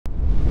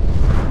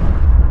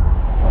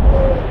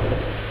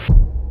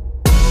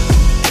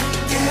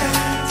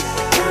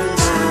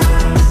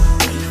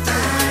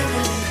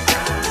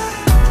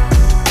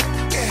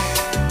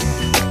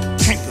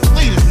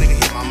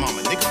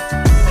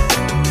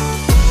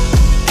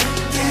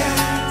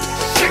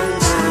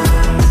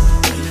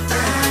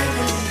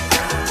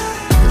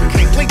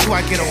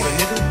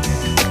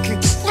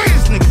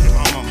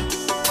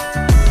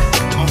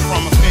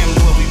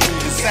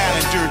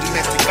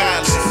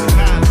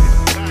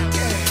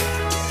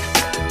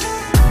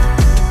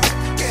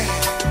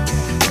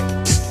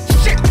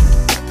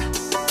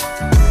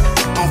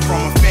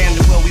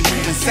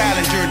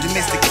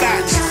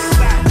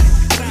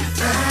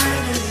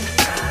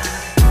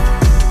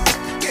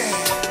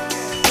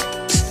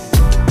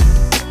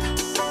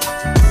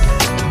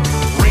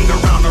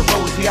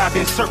I've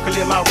been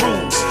circling my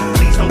room.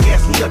 Please don't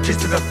gas me up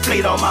just to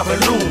deflate all my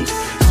balloons.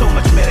 So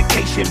much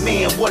medication,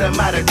 man, what am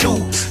I to do?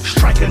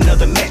 Strike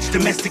another match,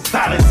 domestic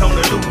violence on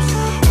the loose.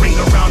 Ring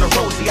around the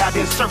rosy, I've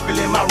been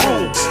circling my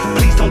room.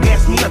 Please don't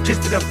gas me up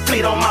just to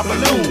deflate all my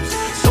balloons.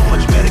 So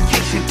much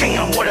medication,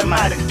 damn, what am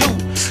I to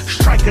do?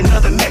 Strike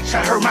another match,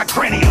 I heard my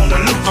granny on the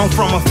loose. I'm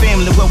from a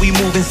family where we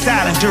move in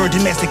silence during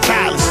domestic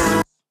violence.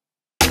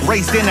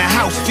 Raised in a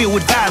house filled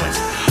with violence.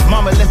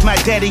 Mama left my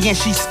daddy and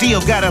she still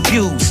got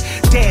abused.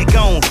 Dad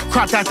gone,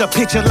 cropped out the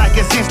picture like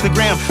it's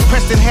Instagram.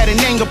 Preston had an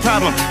anger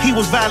problem, he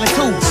was violent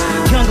too.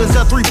 Youngest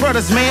of 3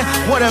 brothers, man,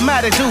 what am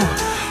I to do?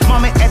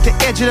 Mama at the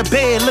edge of the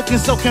bed looking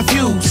so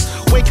confused.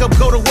 Wake up,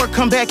 go to work,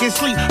 come back and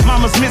sleep,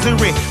 mama's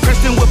misery.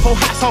 Preston would pour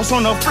hot sauce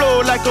on the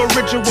floor like a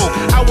ritual.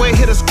 I would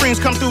hear the screams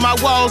come through my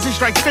walls, it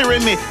strike fear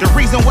in me. The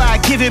reason why I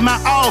give it my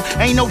all,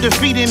 ain't no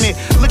defeating me.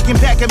 Looking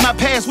back at my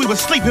past, we were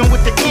sleeping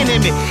with the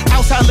enemy.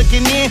 Outside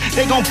looking in,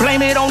 they gon'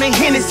 blame it on the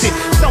Hennessy.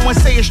 Someone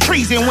say it's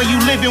treason when you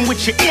living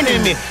with your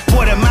enemy.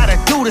 What am I to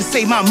do to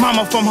save my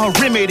mama from her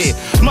remedy?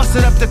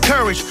 Mustered up the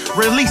courage,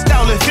 released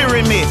all the fear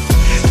in me.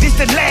 This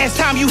the last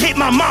time you hit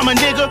my mama,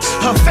 nigga.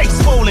 Her face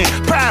swollen,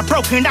 pride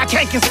broken, I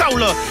can't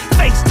console her.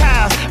 Face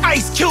tiles,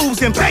 ice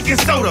cubes, and baking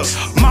soda.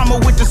 Mama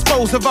would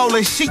dispose of all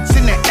the sheets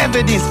and the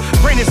evidence.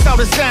 Brandon saw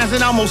the signs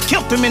and almost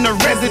killed him in the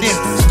residence.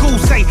 School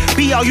say,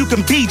 be all you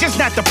can be, just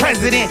not the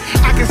president.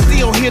 I can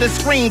still hear the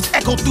screams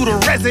echo through the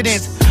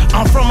residence.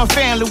 I'm from a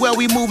family where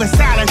we move in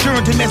silence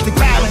during domestic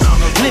violence.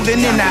 Living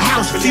in a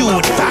house fueled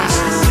with violence.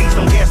 Please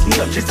don't gas me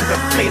up just to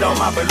deflate all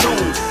my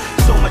balloons.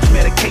 So much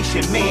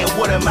medication, man,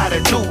 what am I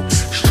to do?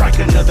 Strike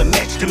another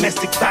match,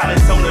 domestic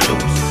violence on the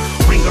loose.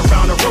 Ring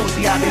around the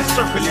rosy, I've been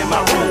circling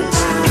my room.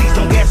 Please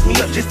don't gas me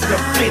up just to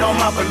deflate all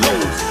my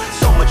balloons.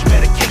 So much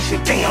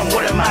medication, damn,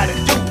 what am I to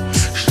do?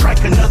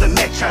 Strike another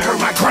match, I heard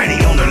my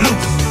granny on the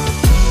loose.